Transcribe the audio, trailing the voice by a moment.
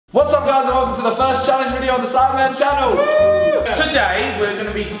What's up guys and welcome to the first challenge video on the Sidemen channel. Woo! Today we're going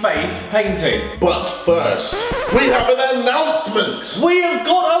to be face painting. But first, we have an announcement. We have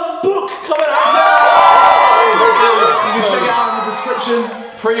got a book coming out. You can check it out in the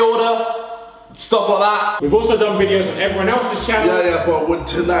description, pre-order, stuff like that. We've also done videos on everyone else's channel. Yeah, but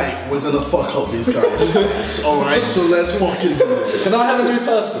tonight we're gonna fuck up these guys. Alright, so let's fucking do this. Can I have a new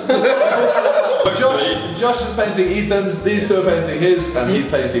person? Josh is painting Ethan's, these two are painting his, and he's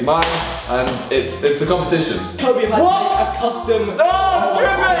painting mine, and it's a competition. Kobe has a custom.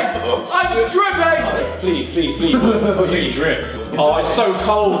 Oh, I'm dripping! I'm dripping! Please, you dripped. Oh, it's so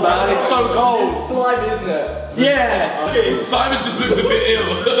cold, man. It's so cold. It's slimy, isn't it? Yeah. Simon just looks a bit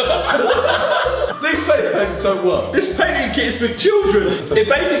ill. These face paints don't work. This painting kit is for children. It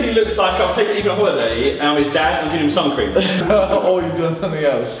basically looks like I'm taking Ethan on holiday and I'm his dad and giving him sun cream. Or you've done something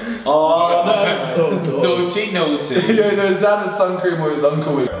else. Oh, no. Oh god. Naughty. Yeah, no, his dad has sun cream or his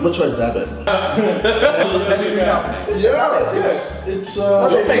uncle is. I'm gonna try dab it. Anything happening? Yeah, it's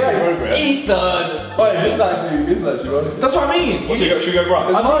You're taking progress. Ethan! Wait, this is actually running. That's what I mean. Should we go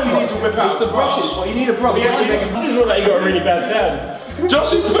brush? I think you need to whip out It's the brushes, but you need a brush. Yeah, this is what like you got a really bad tan.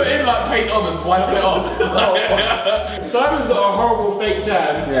 Josh has put in like paint on and wiping it off. Simon's got a horrible fake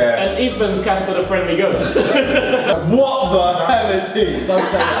tan, Yeah. and Ethan's Casper the Friendly Ghost. What the hell is he? Don't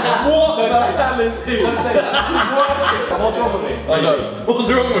say that. What the hell is he? Don't say that. What's wrong with me? I know. What's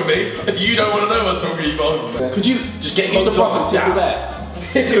wrong with me? You don't want to know what's wrong with you, Bob. Could you Just get use me the brush and tickle there?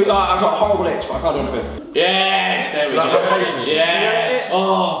 Because I've got a horrible itch, but I can't do anything. Yes, there we go. Yeah.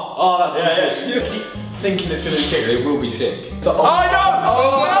 Oh, that feels good. You keep thinking it's going to be sick, it will be sick. Oh, Oh no! Oh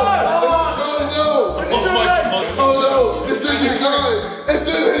no! Oh my god! Oh no! It's in his eye! It's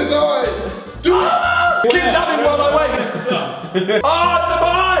in his eye! keep dabbing while I wait. Oh, the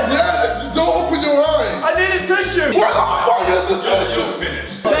eye! Yes! Don't open your eye! I need a tissue. Where the fuck is the You're tissue?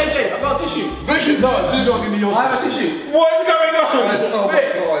 finished. JJ, I've got a tissue. Vicky's not a tissue. I have a tissue. What is going on? Oh my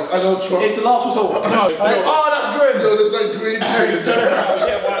god, I don't trust. It's the last resort. No. Oh, that's grim. No, there's like green shit.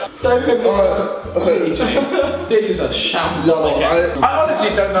 So good. Alright. This is a shambles. No, I honestly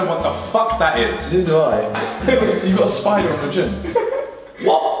don't know what the fuck that is. Neither do I. You've got a spider on the chin.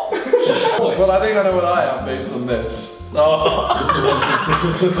 What? Well, I think I know what I am based on this.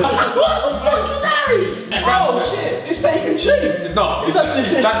 Oh shit! It's taking shape. It's not. It's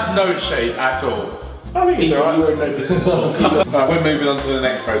actually. That's no shape at all. I think it's alright. Right, we're moving on to the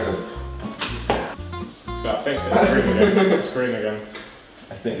next process. Right, thanks for the screen again.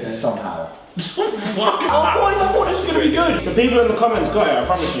 I think somehow. Oh boys, I thought this was gonna be good. The people in the comments got it, I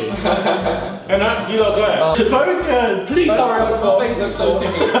promise you. And you lot got it. Focus. Please hurry up. My face is so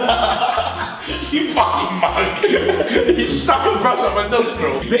tickly. You fucking mug! He's stuck a brush up my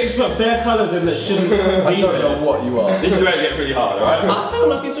nostril. Vic's put bare colours in that shouldn't be I don't know there. what you are. This is where it gets really hard, alright? I feel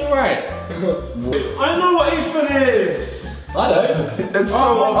like it's alright. I know what Ethan is! I don't. It's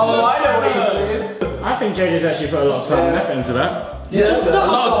so I know what Ethan is. I think JJ's actually put a lot of time and effort into that. Yeah, A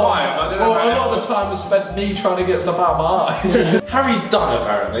lot of time. I don't know. Well, a lot of the time was spent me trying to get stuff out of my eye. Harry's done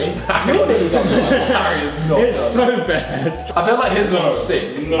apparently. Harry is not. It's done. so bad. I feel like his one's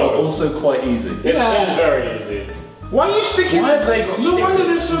sick, No. but also quite easy. It's very easy. Why are you sticking? Why have they got No wonder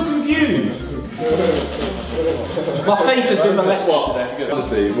they're stickers? so confused. My face has been molested today.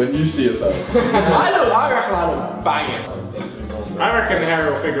 Honestly, when you see yourself. I reckon I know. Banging. I reckon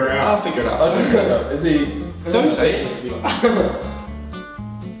Harry will figure it out. I'll figure it out. I don't know. Is he? Don't say it.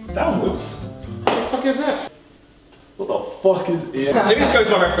 Downwards? What the fuck is that? What the fuck is he? Let me just go to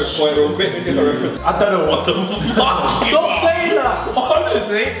my reference point real quick. Let me go to my reference. I don't know what the fuck. Stop saying that!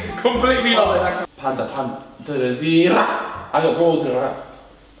 Honestly, completely lost. Panda. I got balls in that.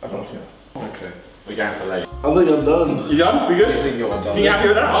 I got here. Okay, we're going for late. I think I'm done. You done? We good? I think you're done. You happy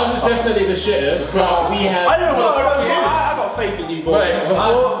with that? Ours is definitely the shittest, but we have. I don't know what the fuck it is. I got faith in you boys.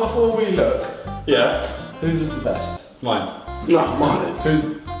 Wait, before we look, Yeah. whose is the best? Mine. Not mine. Whose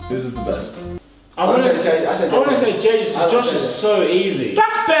is the best? I want to I said say JJ because Josh is so easy.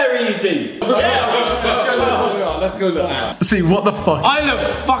 That's very easy. Let's go look. See what the fuck. I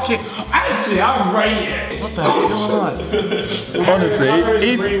look fucking. Actually, I rate it. What the hell is going on? Honestly,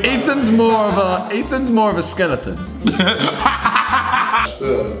 Ethan's more of a skeleton.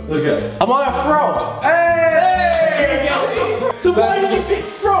 Okay. Am I a frog? Hey! So why did you pick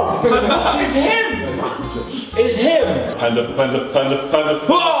frog? So it's him. It's him. Panda.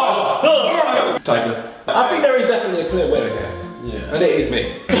 Tiger. I think there is definitely a clear winner here. Yeah. And it is me.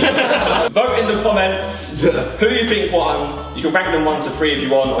 Vote in the comments who you think won. You can rank them 1 to 3 if you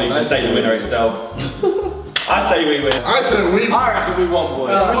want, or you can say the winner itself. I say we win. I said we. I reckon we won, boy.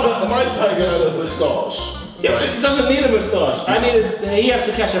 My tiger has a moustache. Yeah, but he doesn't need a moustache. He has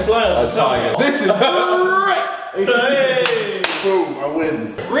to catch a fly on the target. This is great. Hey! Boom, I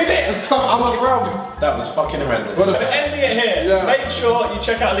win. Rivet! I'm a frog. That was fucking horrendous. But ending it here, Yeah. make sure you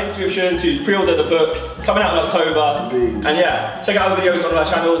check out the link description to pre-order the book, coming out in October. Indeed. And yeah, check out other videos on our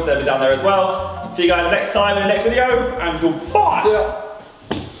channels, they'll be down there as well. See you guys next time in the next video, and goodbye!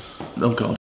 Oh God.